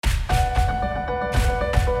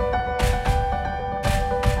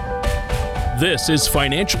This is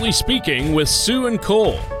Financially Speaking with Sue and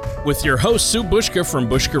Cole, with your host Sue Bushka from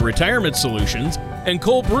Bushka Retirement Solutions and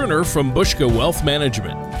Cole Bruner from Bushka Wealth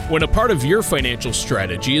Management. When a part of your financial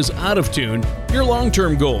strategy is out of tune, your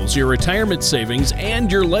long-term goals, your retirement savings,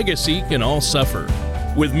 and your legacy can all suffer.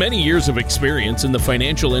 With many years of experience in the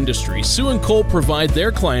financial industry, Sue and Cole provide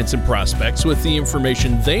their clients and prospects with the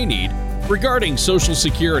information they need regarding Social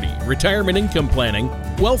Security, retirement income planning,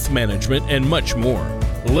 wealth management, and much more.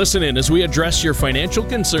 Listen in as we address your financial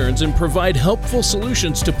concerns and provide helpful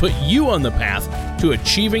solutions to put you on the path to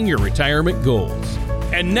achieving your retirement goals.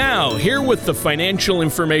 And now, here with the financial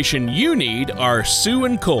information you need are Sue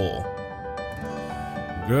and Cole.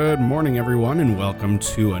 Good morning, everyone, and welcome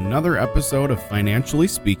to another episode of Financially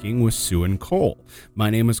Speaking with Sue and Cole.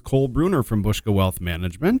 My name is Cole Bruner from Bushka Wealth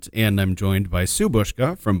Management, and I'm joined by Sue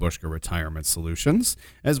Bushka from Bushka Retirement Solutions,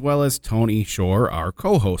 as well as Tony Shore, our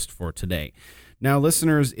co-host for today. Now,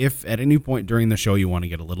 listeners, if at any point during the show you want to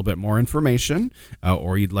get a little bit more information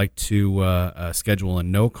or you'd like to schedule a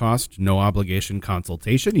no-cost, no-obligation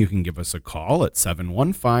consultation, you can give us a call at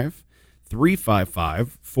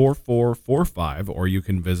 715-355-4445, or you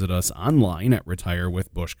can visit us online at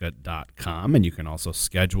retirewithbushka.com, and you can also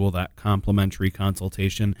schedule that complimentary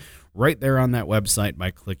consultation right there on that website by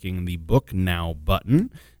clicking the Book Now button.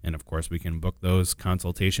 And of course, we can book those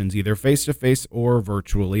consultations either face-to-face or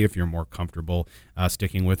virtually. If you're more comfortable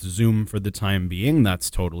sticking with Zoom for the time being, that's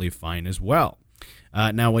totally fine as well.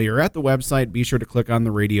 Now, while you're at the website, be sure to click on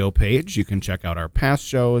the radio page. You can check out our past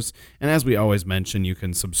shows. And as we always mention, you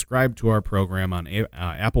can subscribe to our program on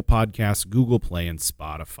Apple Podcasts, Google Play, and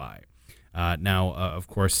Spotify. Of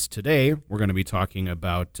course, today we're going to be talking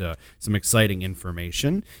about some exciting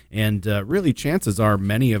information, and really chances are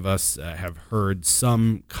many of us have heard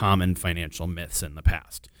some common financial myths in the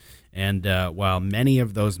past. And while many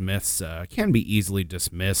of those myths can be easily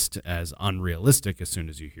dismissed as unrealistic as soon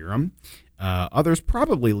as you hear them, others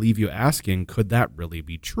probably leave you asking, could that really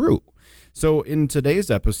be true? So in today's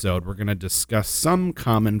episode, we're going to discuss some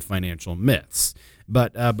common financial myths.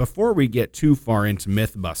 But before we get too far into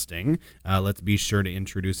myth busting, let's be sure to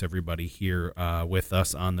introduce everybody here with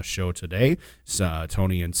us on the show today.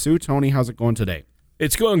 Tony and Sue. Tony, how's it going today?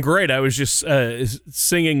 It's going great. I was just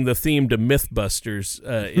singing the theme to Mythbusters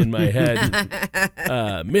in my head.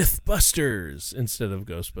 Mythbusters instead of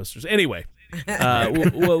Ghostbusters. Anyway,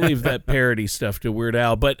 we'll leave that parody stuff to Weird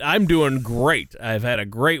Al. But I'm doing great. I've had a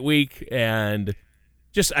great week, and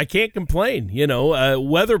I can't complain. You know,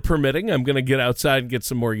 weather permitting, I'm going to get outside and get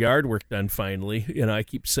some more yard work done finally. You know, I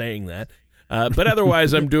keep saying that. But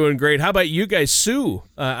otherwise, I'm doing great. How about you guys? Sue,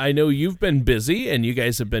 I know you've been busy, and you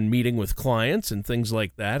guys have been meeting with clients and things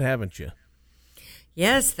like that, haven't you?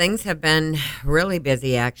 Yes, things have been really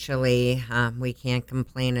busy, actually. We can't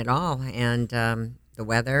complain at all. And the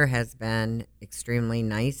weather has been extremely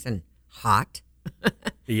nice and hot.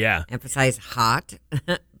 Yeah. Emphasize hot.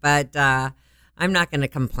 But I'm not going to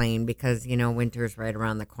complain because, you know, winter's right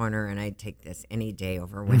around the corner, and I'd take this any day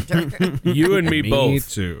over winter. You and me both. Me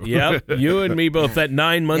too. Yep, you and me both. That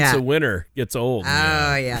 9 months of winter gets old.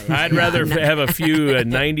 Oh, yeah. I'd rather have a few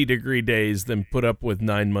 90-degree days than put up with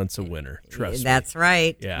 9 months of winter. Trust me. That's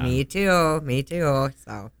right. Yeah. Me too.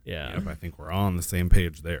 So Yeah. Yep, I think we're all on the same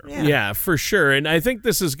page there. Yeah, for sure. And I think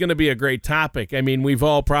this is going to be a great topic. I mean, we've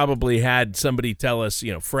all probably had somebody tell us,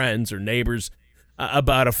 you know, friends or neighbors,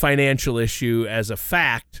 about a financial issue as a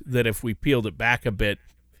fact that if we peeled it back a bit,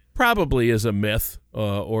 probably is a myth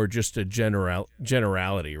or just a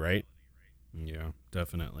generality, right? Yeah,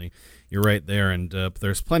 definitely. You're right there, and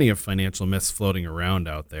there's plenty of financial myths floating around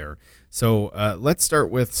out there. So let's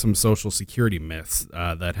start with some Social Security myths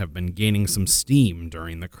that have been gaining some steam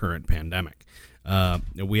during the current pandemic.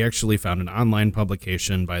 We actually found an online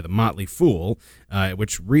publication by The Motley Fool,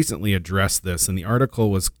 which recently addressed this, and the article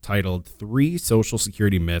was titled 3 Social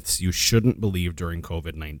Security Myths You Shouldn't Believe During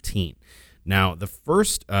COVID-19. Now, the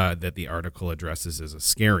first that the article addresses is a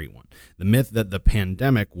scary one. The myth that the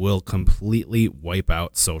pandemic will completely wipe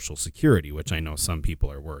out Social Security, which I know some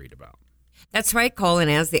people are worried about. that's right, Cole. And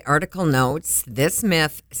as the article notes, this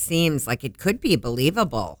myth seems like it could be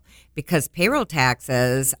believable because payroll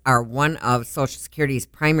taxes are one of Social Security's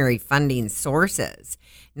primary funding sources.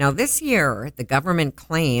 Now, this year, the government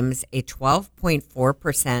claims a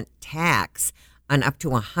 12.4% tax on up to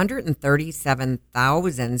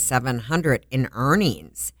 $137,700 in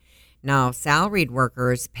earnings. Now, salaried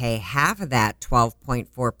workers pay half of that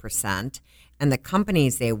 12.4%, and the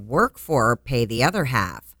companies they work for pay the other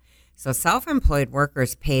half. So self-employed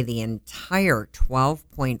workers pay the entire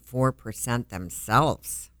 12.4%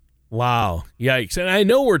 themselves. Wow. Yikes. And I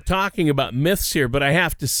know we're talking about myths here, but I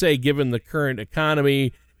have to say, given the current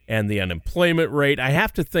economy and the unemployment rate, I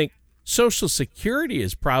have to think Social Security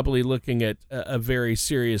is probably looking at a very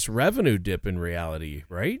serious revenue dip in reality,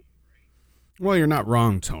 right? Well, you're not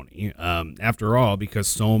wrong, Tony. After all, because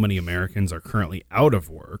so many Americans are currently out of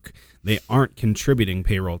work, they aren't contributing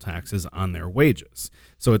payroll taxes on their wages.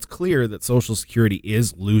 So it's clear that Social Security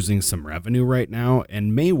is losing some revenue right now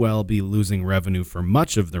and may well be losing revenue for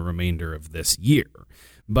much of the remainder of this year.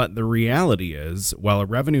 But the reality is, while a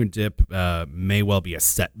revenue dip may well be a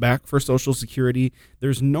setback for Social Security,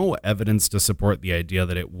 there's no evidence to support the idea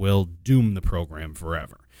that it will doom the program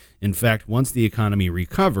forever. In fact, once the economy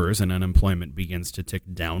recovers and unemployment begins to tick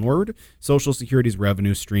downward, Social Security's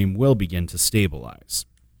revenue stream will begin to stabilize.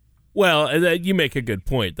 Well, you make a good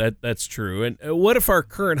point. That's true. And what if our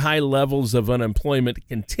current high levels of unemployment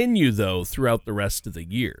continue, though, throughout the rest of the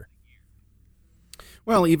year?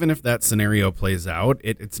 Well, even if that scenario plays out,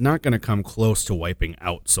 it's not going to come close to wiping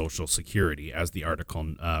out Social Security, as the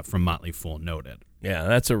article from Motley Fool noted. Yeah,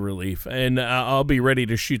 that's a relief. And I'll be ready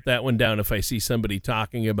to shoot that one down if I see somebody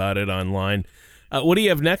talking about it online. What do you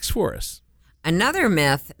have next for us? Another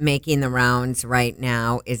myth making the rounds right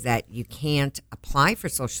now is that you can't apply for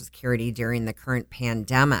Social Security during the current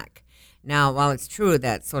pandemic. Now, while it's true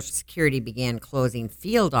that Social Security began closing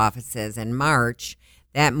field offices in March,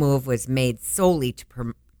 that move was made solely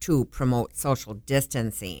to promote social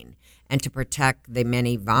distancing and to protect the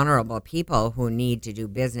many vulnerable people who need to do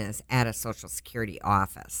business at a Social Security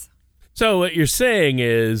office. So what you're saying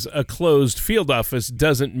is a closed field office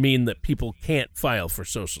doesn't mean that people can't file for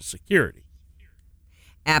Social Security.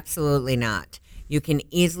 Absolutely not. You can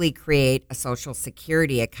easily create a Social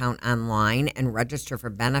Security account online and register for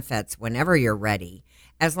benefits whenever you're ready,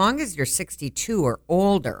 as long as you're 62 or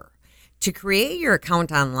older. To create your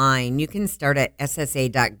account online, you can start at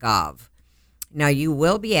ssa.gov. Now, you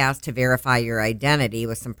will be asked to verify your identity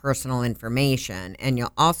with some personal information, and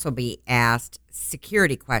you'll also be asked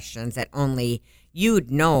security questions that only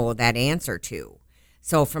you'd know that answer to.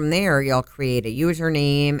 So from there, you'll create a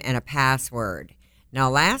username and a password. Now,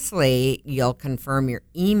 lastly, you'll confirm your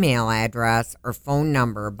email address or phone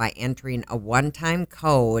number by entering a one-time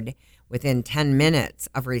code within 10 minutes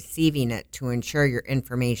of receiving it to ensure your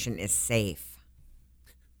information is safe.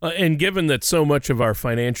 And given that so much of our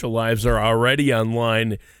financial lives are already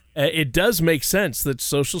online, it does make sense that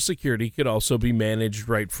Social Security could also be managed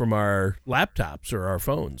right from our laptops or our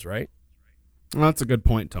phones, right? Well, that's a good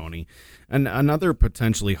point, Tony. And another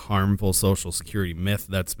potentially harmful Social Security myth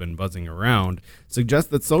that's been buzzing around suggests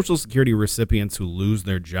that Social Security recipients who lose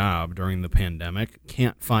their job during the pandemic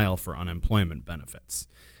can't file for unemployment benefits.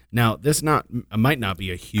 Now, this might not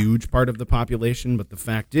be a huge part of the population, but the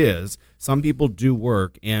fact is, some people do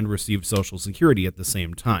work and receive Social Security at the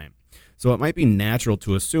same time. So it might be natural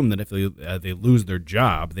to assume that if they lose their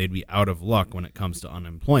job, they'd be out of luck when it comes to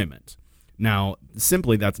unemployment. Now,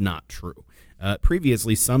 simply that's not true.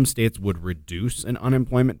 Previously, some states would reduce an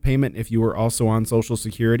unemployment payment if you were also on Social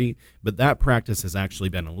Security, but that practice has actually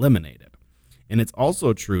been eliminated. And it's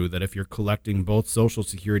also true that if you're collecting both Social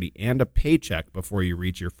Security and a paycheck before you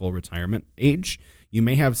reach your full retirement age, you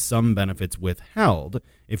may have some benefits withheld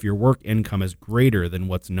if your work income is greater than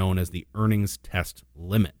what's known as the earnings test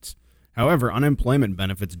limit. However, unemployment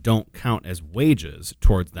benefits don't count as wages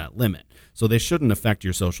towards that limit, so they shouldn't affect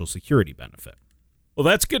your Social Security benefit. Well,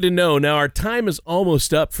 that's good to know. Now, our time is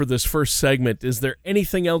almost up for this first segment. Is there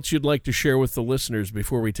anything else you'd like to share with the listeners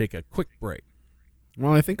before we take a quick break?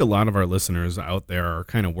 Well, I think a lot of our listeners out there are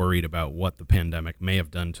kind of worried about what the pandemic may have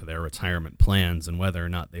done to their retirement plans and whether or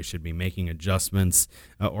not they should be making adjustments,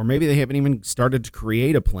 or maybe they haven't even started to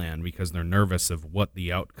create a plan because they're nervous of what the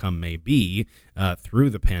outcome may be through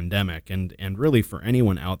the pandemic. And really, for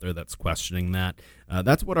anyone out there that's questioning that,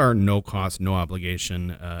 that's what our no-cost,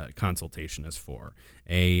 no-obligation consultation is for.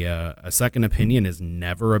 A second opinion is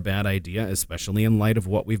never a bad idea, especially in light of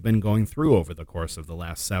what we've been going through over the course of the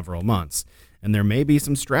last several months. And there may be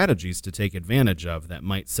some strategies to take advantage of that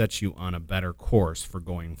might set you on a better course for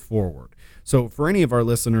going forward. So for any of our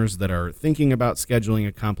listeners that are thinking about scheduling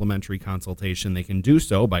a complimentary consultation, they can do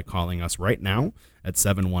so by calling us right now at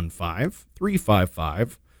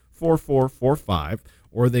 715-355-4445,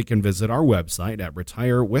 or they can visit our website at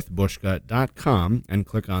retirewithbushka.com and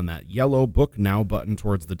click on that yellow Book Now button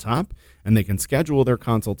towards the top, and they can schedule their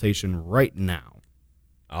consultation right now.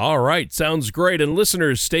 All right, sounds great. And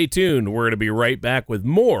listeners, stay tuned. We're going to be right back with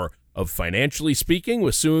more of Financially Speaking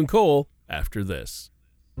with Sue and Cole after this.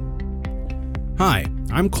 Hi,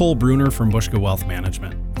 I'm Cole Bruner from Bushka Wealth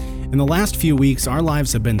Management. In the last few weeks, our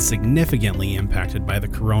lives have been significantly impacted by the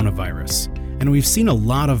coronavirus, and we've seen a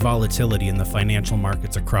lot of volatility in the financial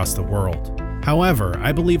markets across the world. However,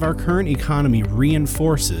 I believe our current economy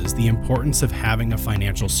reinforces the importance of having a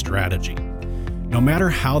financial strategy. No matter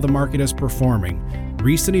how the market is performing,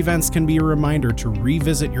 recent events can be a reminder to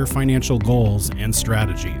revisit your financial goals and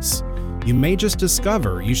strategies. You may just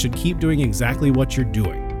discover you should keep doing exactly what you're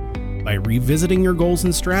doing. By revisiting your goals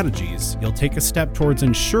and strategies, you'll take a step towards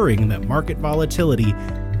ensuring that market volatility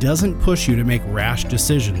doesn't push you to make rash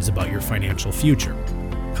decisions about your financial future.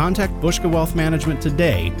 Contact Bushka Wealth Management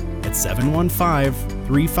today at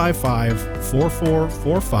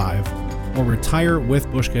 715-355-4445 or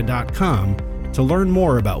retirewithbushka.com to learn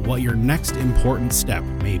more about what your next important step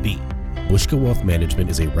may be. Bushka Wealth Management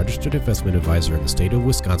is a registered investment advisor in the state of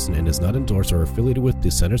Wisconsin and is not endorsed or affiliated with the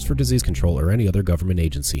Centers for Disease Control or any other government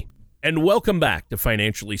agency. And welcome back to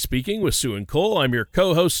Financially Speaking with Sue and Cole. I'm your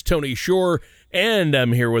co-host, Tony Shore, and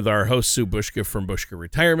I'm here with our host, Sue Bushka from Bushka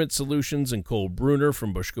Retirement Solutions and Cole Bruner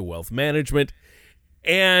from Bushka Wealth Management.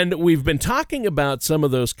 And we've been talking about some of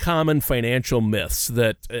those common financial myths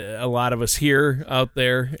that a lot of us hear out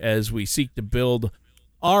there as we seek to build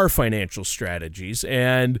our financial strategies.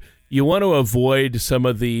 And you want to avoid some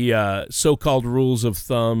of the so-called rules of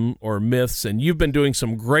thumb or myths. And you've been doing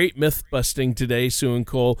some great myth busting today, Sue and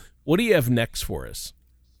Cole. What do you have next for us?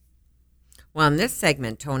 Well, in this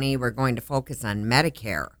segment, Tony, we're going to focus on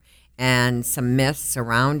Medicare and some myths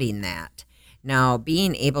surrounding that. Now,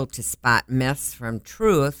 being able to spot myths from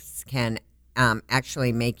truths can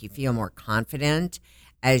actually make you feel more confident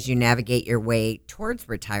as you navigate your way towards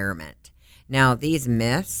retirement. Now, these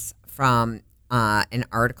myths from an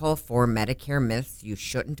article for Medicare Myths You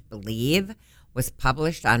Shouldn't Believe was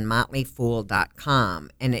published on motleyfool.com,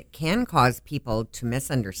 and it can cause people to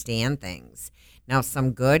misunderstand things. Now,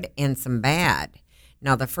 some good and some bad.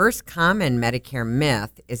 Now, the first common Medicare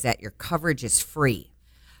myth is that your coverage is free.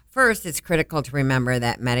 First, it's critical to remember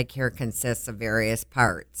that Medicare consists of various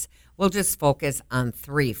parts. We'll just focus on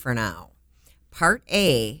 3 for now. Part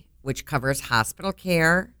A, which covers hospital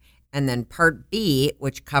care, and then Part B,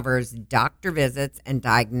 which covers doctor visits and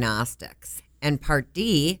diagnostics, and Part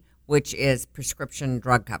D, which is prescription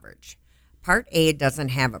drug coverage. Part A doesn't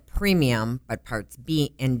have a premium, but Parts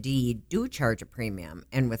B and D do charge a premium,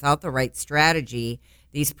 and without the right strategy,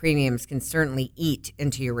 these premiums can certainly eat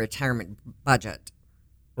into your retirement budget.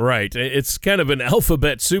 Right. It's kind of an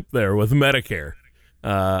alphabet soup there with Medicare,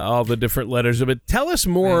 all the different letters of it. Tell us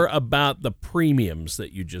more about the premiums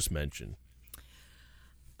that you just mentioned.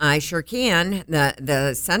 I sure can.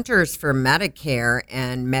 The Centers for Medicare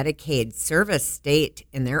and Medicaid Service state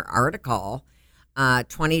in their article,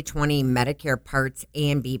 2020 Medicare Parts A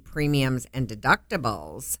and B premiums and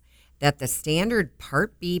deductibles, that the standard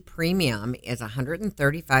Part B premium is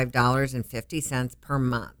 $135.50 per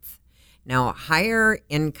month. Now, higher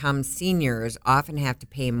income seniors often have to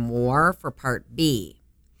pay more for Part B.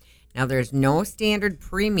 Now, there's no standard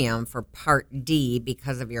premium for Part D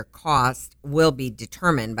because of your cost will be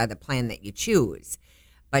determined by the plan that you choose.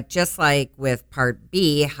 But just like with Part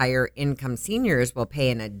B, higher income seniors will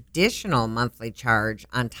pay an additional monthly charge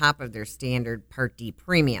on top of their standard Part D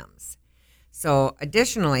premiums. So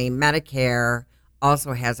additionally, Medicare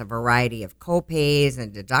also has a variety of copays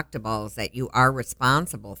and deductibles that you are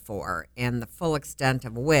responsible for, and the full extent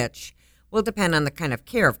of which will depend on the kind of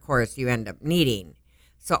care, of course, you end up needing.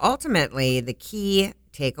 So ultimately, the key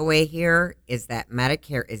takeaway here is that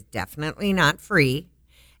Medicare is definitely not free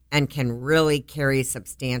and can really carry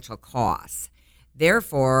substantial costs.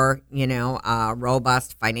 Therefore, a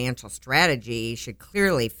robust financial strategy should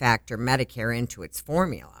clearly factor Medicare into its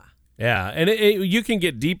formula. Yeah, and you can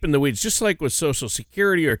get deep in the weeds, just like with Social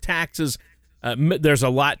Security or taxes. There's a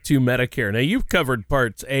lot to Medicare. Now, you've covered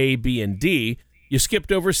Parts A, B, and D. You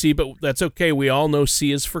skipped over C, but that's okay. We all know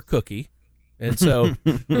C is for cookie. And so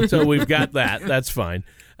we've got that. That's fine.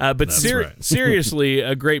 But seriously,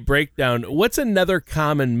 a great breakdown. What's another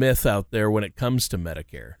common myth out there when it comes to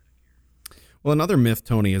Medicare? Well, another myth,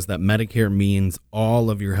 Tony, is that Medicare means all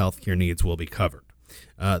of your healthcare needs will be covered.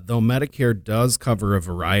 Though Medicare does cover a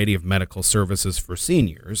variety of medical services for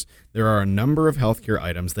seniors, there are a number of healthcare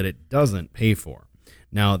items that it doesn't pay for.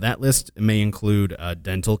 Now, that list may include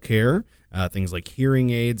dental care, things like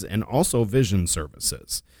hearing aids, and also vision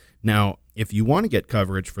services. Now, if you want to get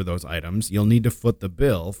coverage for those items, you'll need to foot the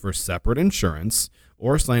bill for separate insurance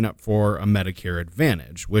or sign up for a Medicare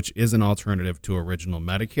Advantage, which is an alternative to original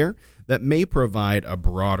Medicare that may provide a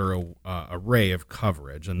broader array of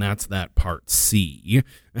coverage, and that's that Part C.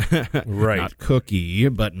 Right. Not cookie,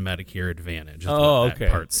 but Medicare Advantage is what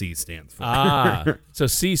that Part C stands for. So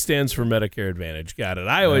C stands for Medicare Advantage. Got it.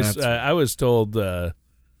 I was told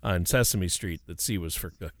on Sesame Street that C was for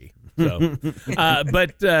cookie. So,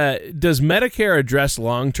 but does Medicare address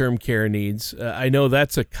long-term care needs? I know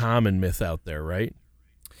that's a common myth out there, right?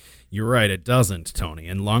 You're right, it doesn't, Tony.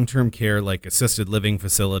 And long-term care like assisted living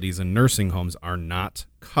facilities and nursing homes are not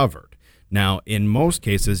covered. Now, in most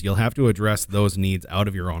cases, you'll have to address those needs out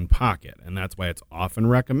of your own pocket, and that's why it's often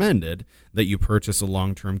recommended that you purchase a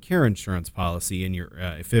long-term care insurance policy in your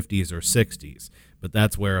 50s or 60s. But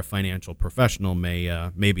that's where a financial professional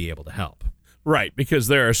may be able to help. Right, because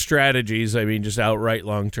there are strategies. I mean, just outright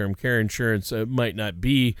long-term care insurance might not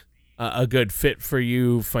be a good fit for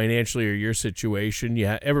you financially or your situation.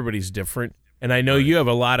 Yeah, everybody's different. And I know you have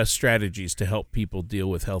a lot of strategies to help people deal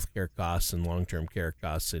with healthcare costs and long-term care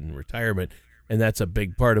costs in retirement, and that's a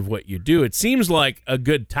big part of what you do. It seems like a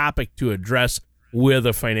good topic to address with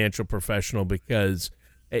a financial professional because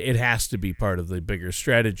it has to be part of the bigger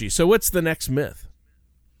strategy. So what's the next myth?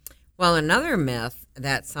 Well, another myth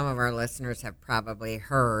that some of our listeners have probably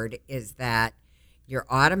heard is that you're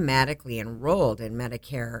automatically enrolled in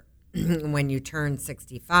Medicare when you turn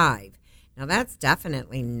 65. Now, that's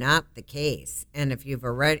definitely not the case. And if you're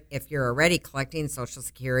already collecting Social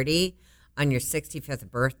Security on your 65th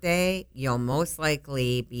birthday, you'll most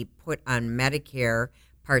likely be put on Medicare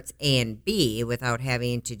Parts A and B without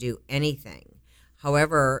having to do anything.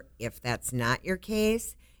 However, if that's not your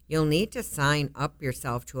case, you'll need to sign up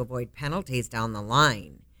yourself to avoid penalties down the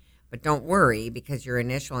line. But don't worry, because your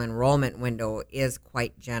initial enrollment window is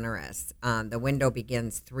quite generous. The window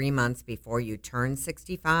begins 3 months before you turn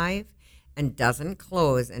 65 and doesn't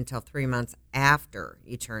close until 3 months after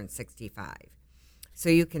you turn 65. So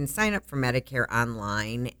you can sign up for Medicare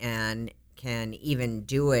online and can even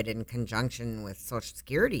do it in conjunction with Social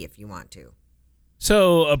Security if you want to.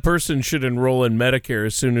 So a person should enroll in Medicare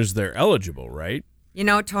as soon as they're eligible, right? You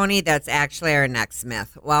know, Tony, that's actually our next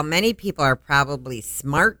myth. While many people are probably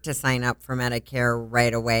smart to sign up for Medicare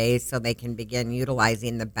right away so they can begin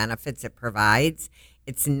utilizing the benefits it provides,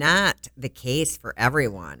 it's not the case for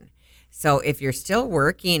everyone. So if you're still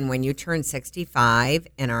working when you turn 65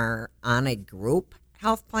 and are on a group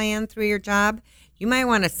health plan through your job, you might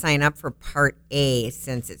want to sign up for Part A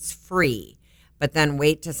since it's free, but then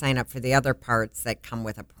wait to sign up for the other parts that come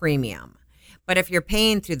with a premium. But if you're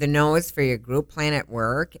paying through the nose for your group plan at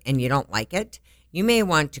work and you don't like it, you may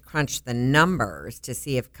want to crunch the numbers to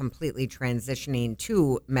see if completely transitioning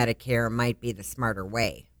to Medicare might be the smarter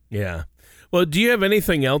way. Yeah. Well, do you have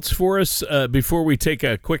anything else for us before we take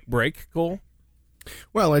a quick break, Cole?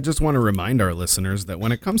 Well, I just want to remind our listeners that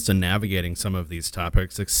when it comes to navigating some of these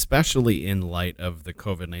topics, especially in light of the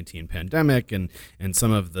COVID-19 pandemic and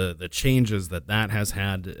some of the changes that has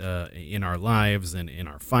had in our lives and in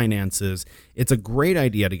our finances, it's a great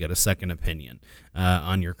idea to get a second opinion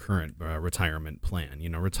on your current retirement plan. You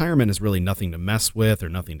know, retirement is really nothing to mess with or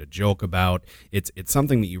nothing to joke about. It's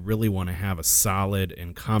something that you really want to have a solid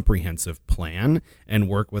and comprehensive plan and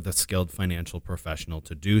work with a skilled financial professional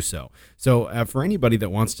to do so. So for anybody that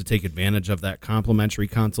wants to take advantage of that complimentary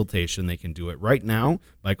consultation, they can do it right now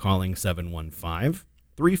by calling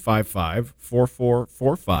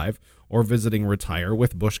 715-355-4445 or visiting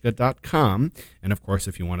retirewithbushka.com. And of course,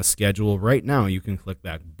 if you want to schedule right now, you can click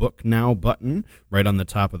that Book Now button right on the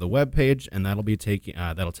top of the webpage, and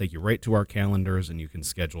that'll take you right to our calendars, and you can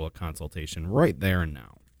schedule a consultation right there and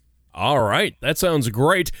now. All right, that sounds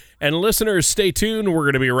great. And listeners, stay tuned. We're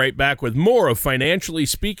going to be right back with more of Financially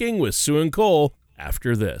Speaking with Sue and Cole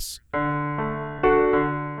after this.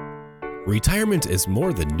 Retirement is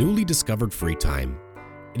more than newly discovered free time.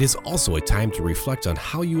 It is also a time to reflect on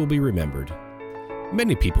how you will be remembered.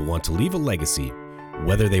 Many people want to leave a legacy,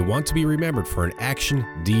 whether they want to be remembered for an action,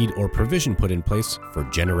 deed, or provision put in place for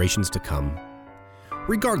generations to come.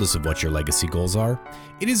 Regardless of what your legacy goals are,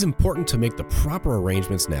 it is important to make the proper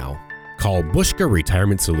arrangements now. Call Bushka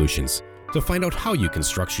Retirement Solutions to find out how you can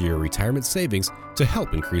structure your retirement savings to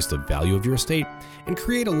help increase the value of your estate and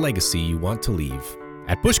create a legacy you want to leave.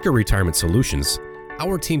 At Bushka Retirement Solutions,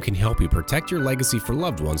 our team can help you protect your legacy for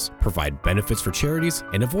loved ones, provide benefits for charities,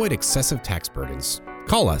 and avoid excessive tax burdens.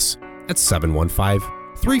 Call us at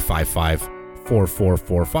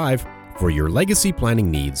 715-355-4445 for your legacy planning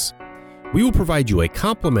needs. We will provide you a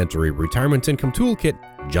complimentary retirement income toolkit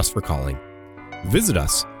just for calling. Visit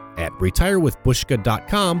us at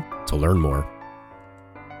retirewithbushka.com to learn more.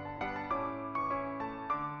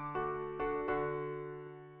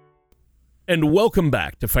 And welcome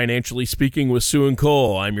back to Financially Speaking with Sue and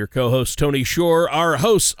Cole. I'm your co-host, Tony Shore. Our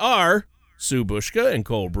hosts are Sue Bushka and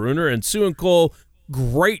Cole Bruner. And Sue and Cole,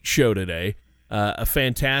 great show today. A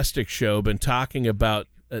fantastic show. Been talking about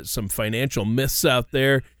some financial myths out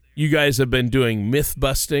there. You guys have been doing myth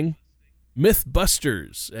busting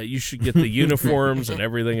Mythbusters. You should get the uniforms and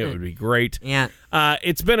everything. It would be great. Yeah.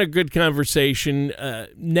 It's been a good conversation.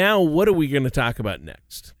 Now, what are we going to talk about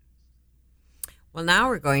next? Well, now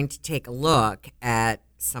we're going to take a look at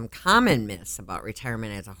some common myths about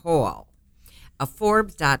retirement as a whole. A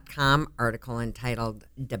Forbes.com article entitled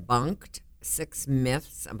Debunked 6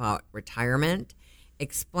 Myths About Retirement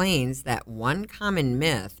explains that one common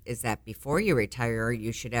myth is that before you retire,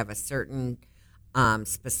 you should have a certain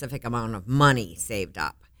specific amount of money saved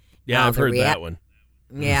up. Yeah, Now, I've heard that one.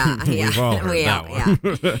 Yeah, yeah. We've all heard that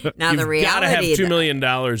one. Now, the You've got to have reality $2 million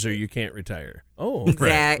or you can't retire. Oh,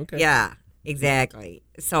 right. Okay. Yeah, exactly.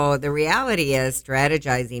 So the reality is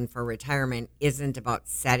strategizing for retirement isn't about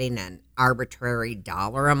setting an arbitrary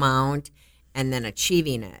dollar amount and then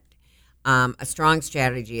achieving it. A strong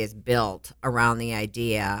strategy is built around the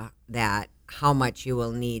idea that how much you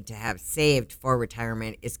will need to have saved for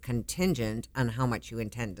retirement is contingent on how much you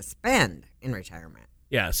intend to spend in retirement.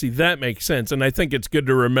 Yeah, see, that makes sense. And I think it's good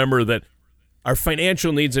to remember that our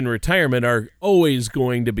financial needs in retirement are always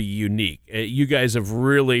going to be unique. You guys have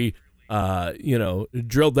really,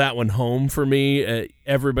 drilled that one home for me.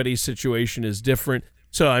 Everybody's situation is different.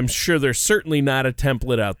 So I'm sure there's certainly not a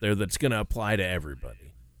template out there that's going to apply to everybody.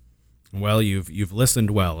 Well, you've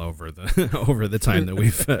listened well over the time that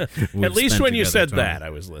we've at least spent when you together, said Tony. that, I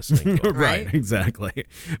was listening. Right, exactly.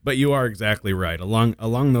 But you are exactly right.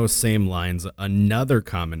 Along those same lines, another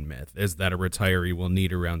common myth is that a retiree will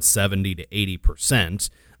need around 70 to 80%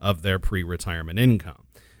 of their pre-retirement income.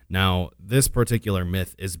 Now, this particular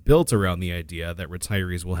myth is built around the idea that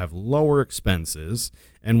retirees will have lower expenses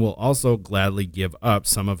and will also gladly give up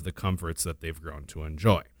some of the comforts that they've grown to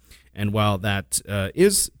enjoy. And while that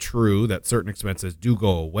is true that certain expenses do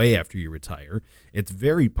go away after you retire, it's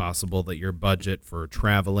very possible that your budget for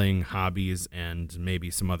traveling, hobbies, and maybe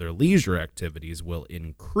some other leisure activities will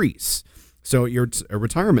increase. So your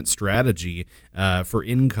retirement strategy for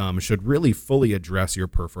income should really fully address your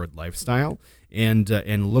preferred lifestyle and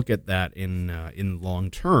look at that in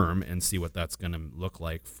long term and see what that's going to look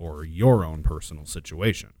like for your own personal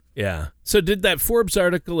situation. Yeah. So did that Forbes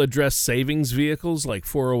article address savings vehicles like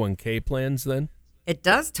 401k plans then? It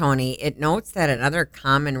does, Tony. It notes that another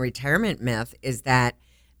common retirement myth is that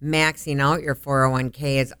maxing out your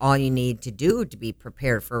 401k is all you need to do to be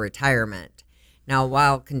prepared for retirement. Now,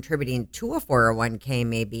 while contributing to a 401k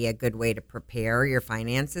may be a good way to prepare your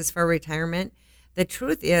finances for retirement, the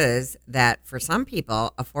truth is that for some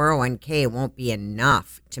people, a 401k won't be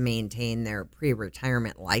enough to maintain their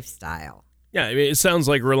pre-retirement lifestyle. Yeah, I mean, it sounds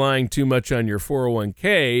like relying too much on your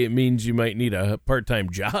 401k. It means you might need a part-time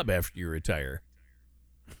job after you retire.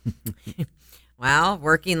 Well,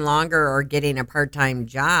 working longer or getting a part-time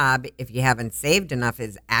job if you haven't saved enough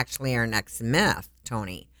is actually our next myth,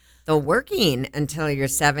 Tony. Though working until you're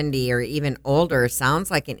 70 or even older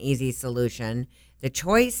sounds like an easy solution, the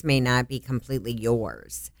choice may not be completely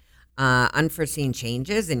yours. Unforeseen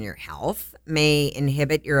changes in your health may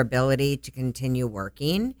inhibit your ability to continue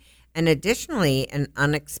working. And additionally, an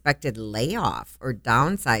unexpected layoff or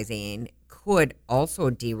downsizing could also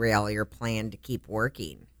derail your plan to keep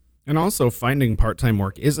working. And also, finding part-time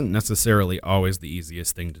work isn't necessarily always the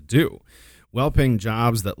easiest thing to do. Well-paying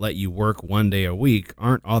jobs that let you work one day a week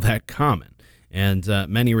aren't all that common. And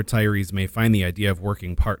many retirees may find the idea of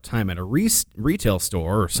working part-time at a retail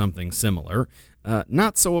store or something similar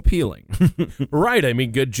not so appealing. Right. I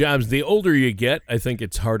mean, good jobs. The older you get, I think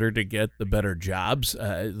it's harder to get the better jobs.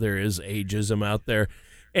 There is ageism out there.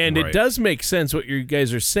 And Right. It does make sense what you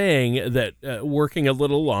guys are saying, that working a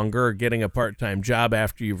little longer or getting a part-time job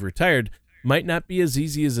after you've retired might not be as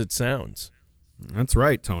easy as it sounds. That's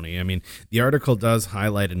right, Tony. I mean, the article does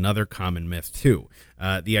highlight another common myth, too.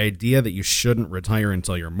 The idea that you shouldn't retire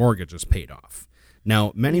until your mortgage is paid off.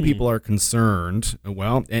 Now, many people are concerned,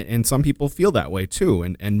 well, and some people feel that way, too,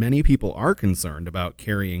 and many people are concerned about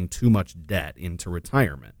carrying too much debt into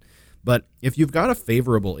retirement. But if you've got a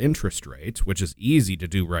favorable interest rate, which is easy to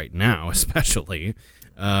do right now, especially,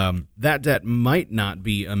 that debt might not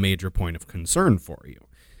be a major point of concern for you.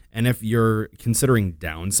 And if you're considering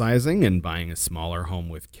downsizing and buying a smaller home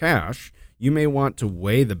with cash, you may want to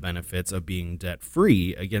weigh the benefits of being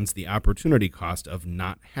debt-free against the opportunity cost of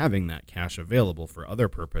not having that cash available for other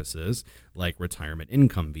purposes, like retirement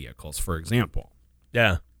income vehicles, for example.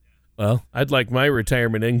 Yeah. Well, I'd like my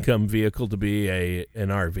retirement income vehicle to be an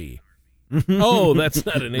RV. Oh, that's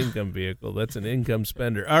not an income vehicle. That's an income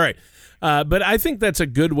spender. All right. But I think that's a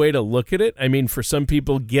good way to look at it. I mean, for some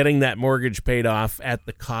people, getting that mortgage paid off at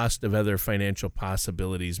the cost of other financial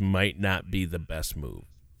possibilities might not be the best move.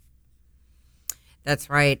 That's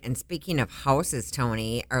right. And speaking of houses,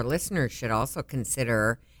 Tony, our listeners should also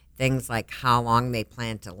consider things like how long they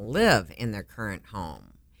plan to live in their current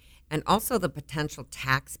home, and also the potential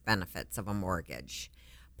tax benefits of a mortgage,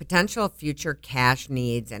 potential future cash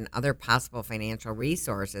needs, and other possible financial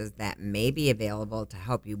resources that may be available to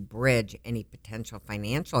help you bridge any potential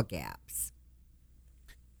financial gaps.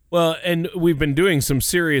 Well, and we've been doing some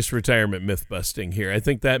serious retirement myth busting here. I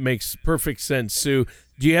think that makes perfect sense, Sue.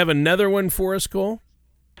 Do you have another one for us, Cole?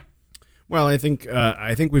 Well, I think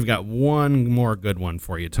we've got one more good one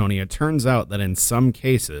for you, Tony. It turns out that in some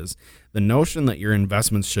cases, the notion that your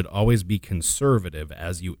investments should always be conservative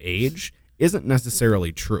as you age isn't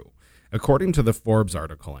necessarily true, according to the Forbes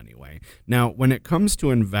article anyway. Now, when it comes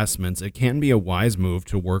to investments, it can be a wise move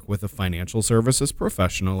to work with a financial services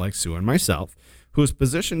professional like Sue and myself, who's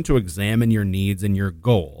positioned to examine your needs and your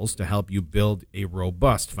goals to help you build a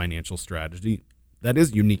robust financial strategy that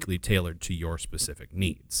is uniquely tailored to your specific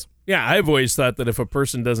needs. Yeah, I've always thought that if a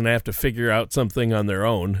person doesn't have to figure out something on their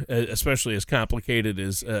own, especially as complicated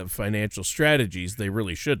as financial strategies, they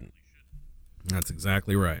really shouldn't. That's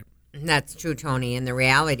exactly right. That's true, Tony. And the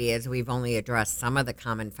reality is we've only addressed some of the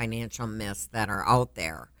common financial myths that are out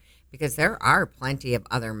there, because there are plenty of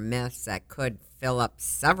other myths that could fill up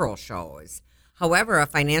several shows. However, a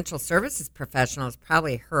financial services professional has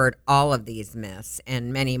probably heard all of these myths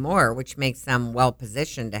and many more, which makes them well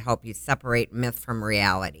positioned to help you separate myth from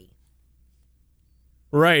reality.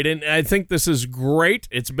 Right, and I think this is great.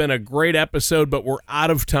 It's been a great episode, but we're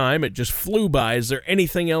out of time. It just flew by. Is there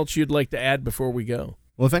anything else you'd like to add before we go?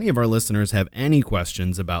 Well, if any of our listeners have any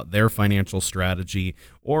questions about their financial strategy,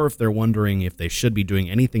 or if they're wondering if they should be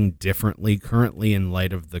doing anything differently currently in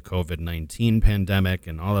light of the COVID-19 pandemic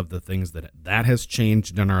and all of the things that has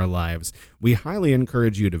changed in our lives, we highly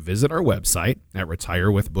encourage you to visit our website at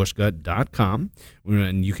retirewithbushka.com,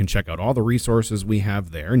 and you can check out all the resources we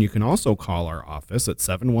have there. And you can also call our office at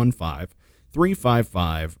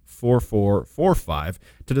 715-355-4445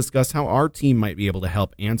 to discuss how our team might be able to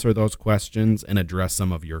help answer those questions and address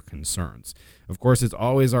some of your concerns. Of course, it's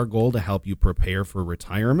always our goal to help you prepare for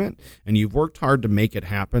retirement, and you've worked hard to make it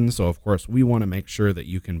happen, so of course we want to make sure that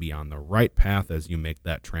you can be on the right path as you make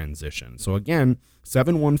that transition. So again,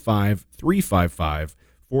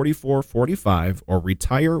 715-355-4445 or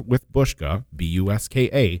retirewithbushka,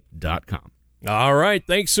 BUSKA.com. All right.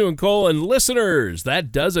 Thanks, Sue and Cole. And listeners,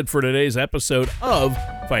 that does it for today's episode of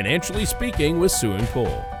Financially Speaking with Sue and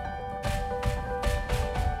Cole.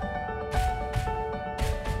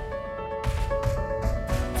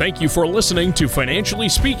 Thank you for listening to Financially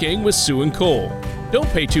Speaking with Sue and Cole. Don't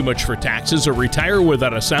pay too much for taxes or retire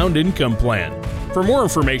without a sound income plan. For more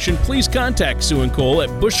information, please contact Sue and Cole at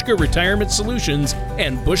Bushka Retirement Solutions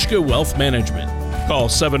and Bushka Wealth Management. Call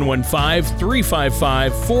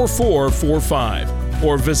 715-355-4445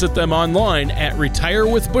 or visit them online at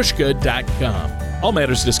retirewithbushka.com. All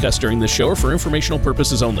matters discussed during this show are for informational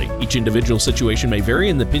purposes only. Each individual situation may vary,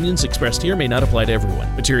 and the opinions expressed here may not apply to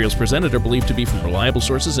everyone. Materials presented are believed to be from reliable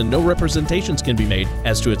sources, and no representations can be made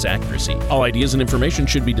as to its accuracy. All ideas and information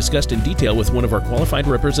should be discussed in detail with one of our qualified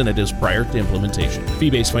representatives prior to implementation.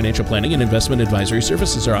 Fee-based financial planning and investment advisory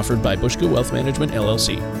services are offered by Bushka Wealth Management,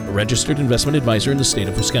 LLC, a registered investment advisor in the state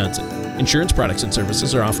of Wisconsin. Insurance products and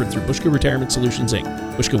services are offered through Bushka Retirement Solutions, Inc.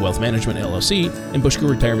 Bushka Wealth Management, LLC, and Bushka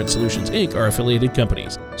Retirement Solutions, Inc. are affiliated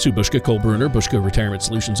companies. Sue Bushka, Cole Bruner, Bushka Retirement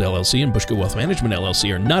Solutions, LLC, and Bushka Wealth Management,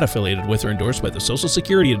 LLC are not affiliated with or endorsed by the Social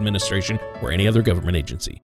Security Administration or any other government agency.